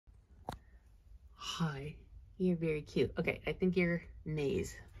Hi. You're very cute. Okay, I think you're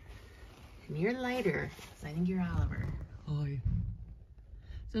Maze. And you're lighter, so I think you're Oliver. Hi.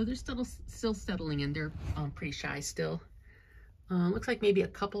 So they're still settling in. They're pretty shy still. Looks like maybe a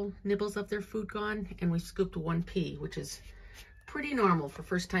couple nibbles of their food gone, and we scooped 1 pea, which is pretty normal for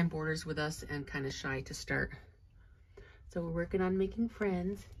first-time boarders with us and kind of shy to start. So we're working on making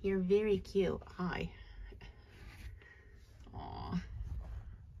friends. You're very cute. Hi. Aw.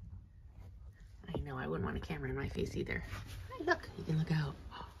 I know, I wouldn't want a camera in my face either. Hi, look, you can look out.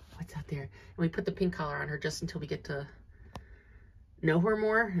 What's out there? And we put the pink collar on her just until we get to know her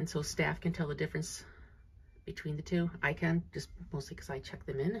more, and so staff can tell the difference between the two. I can, just mostly because I check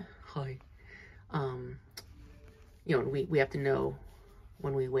them in. Hi. You know, we have to know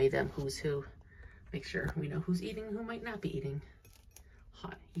when we weigh them who's who. Make sure we know who's eating and who might not be eating.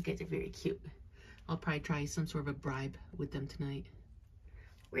 Hi, you guys are very cute. I'll probably try some sort of a bribe with them tonight.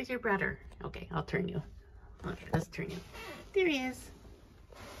 Where's your brother? Okay, I'll turn you. Okay, let's turn you. There he is.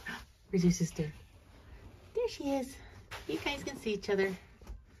 Where's your sister? There she is. You guys can see each other.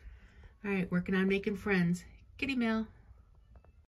 All right, working on making friends. Kitty Mel.